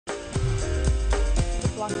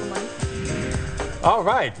once a month. All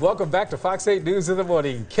right, welcome back to Fox 8 News in the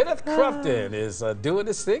Morning. Kenneth Crumpton is doing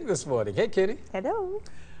his thing this morning. Hey, Kenny. Hello.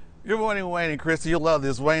 Good morning, Wayne and Christy. You'll love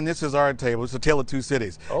this. Wayne, this is our table. It's a tale of two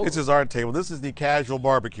cities. Oh. This is our table. This is the casual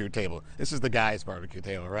barbecue table. This is the guys' barbecue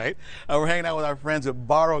table, right? We're hanging out with our friends at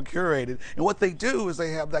Borrow Curated. And what they do is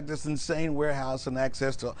they have like this insane warehouse and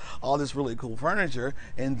access to all this really cool furniture.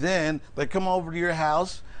 And then they come over to your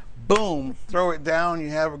house, boom, throw it down, you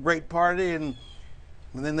have a great party, and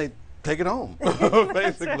then they take it home,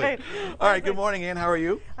 basically. Right. All right, good morning, Ann. How are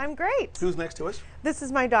you? I'm great. Who's next to us? This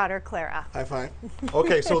is my daughter, Clara. High five.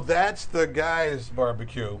 Okay, so that's the guys'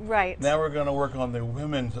 barbecue. Right. Now we're going to work on the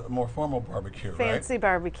women's more formal barbecue, Fancy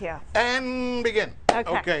barbecue. And begin.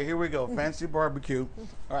 Okay. Here we go. Fancy barbecue.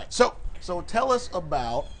 All right. So tell us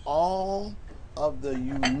about all of the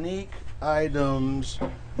unique items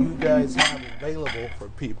you guys have available for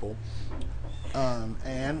people.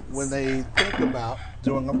 And when they think about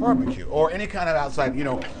doing a barbecue or any kind of outside,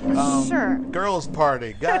 Sure. girls'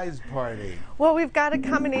 party, guys' party. Well, we've got a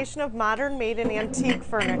combination of modern made and antique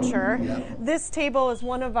furniture. Yeah. This table is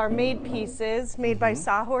one of our made pieces made by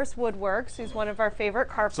Sawhorse Woodworks, who's one of our favorite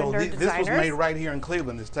So carpenter this designers. was made right here in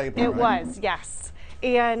Cleveland, this table, It right? was, yes.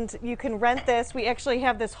 And you can rent this. We actually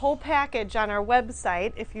have this whole package on our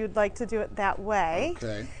website if you'd like to do it that way.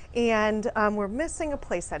 Okay. And we're missing a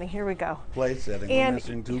place setting. Here we go. Place setting. And We're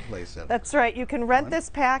missing two place settings. That's right. You can rent this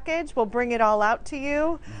package. We'll bring it all out to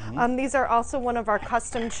you. These are also one of our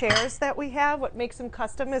custom chairs that we have. What makes them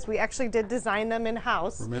custom is we actually did design them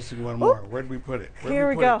in-house. We're missing one more. Where did we put it? Here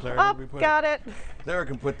we go. Up, Got it. There,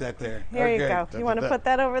 can put that there. Here you go. You want to put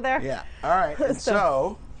that over there? Yeah. All right. And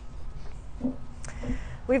so,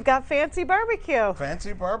 we've got fancy barbecue.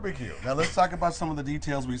 fancy barbecue. Now let's talk about some of the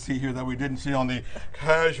details we see here that we didn't see on the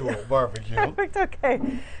casual barbecue. Perfect. Okay.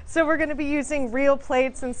 So we're going to be using real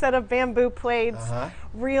plates instead of bamboo plates,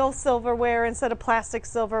 real silverware instead of plastic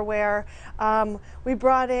silverware. We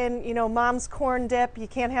brought in, mom's corn dip. You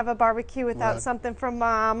can't have a barbecue without Right. something from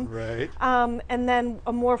mom. Right. And then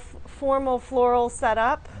a more formal floral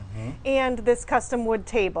setup. And this custom wood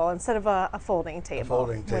table instead of a folding table,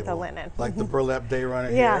 Folding table. with a linen. Like the burlap day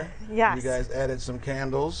runner Yeah, here. yes. You guys added some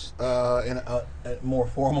candles in a more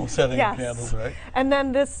formal setting Yes. of candles, right? And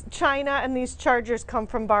then this china and these chargers come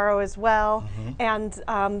from Borrow as well. And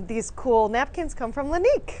these cool napkins come from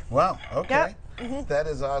Lanique. Wow. Okay. Yep. That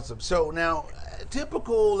is awesome. So now,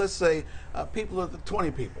 typical, let's say, people of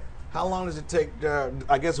 20 people. How long does it take?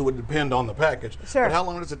 I guess it would depend on the package. Sure. But how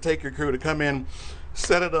long does it take your crew to come in,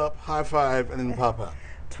 set it up, high five, and then pop out?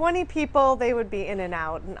 20 people, they would be in and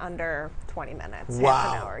out in under 20 minutes, Wow.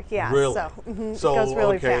 half an hour. Yeah. Really? So, So it goes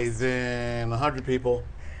really okay, fast. then 100 people.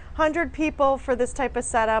 100 people for this type of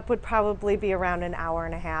setup would probably be around an hour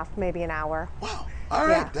and a half, maybe an hour. Wow. All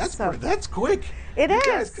right. Yeah, That's quick. It you is.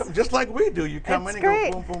 Guys come just like we do. You come It's in and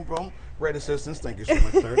great. go boom, boom, boom. Great assistance. Thank you so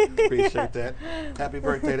much, sir. Appreciate that. Happy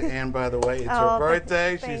birthday to Ann, by the way. It's her Oh,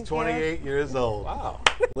 birthday. thank She's you. 28 years old. Wow.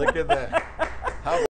 Look at that.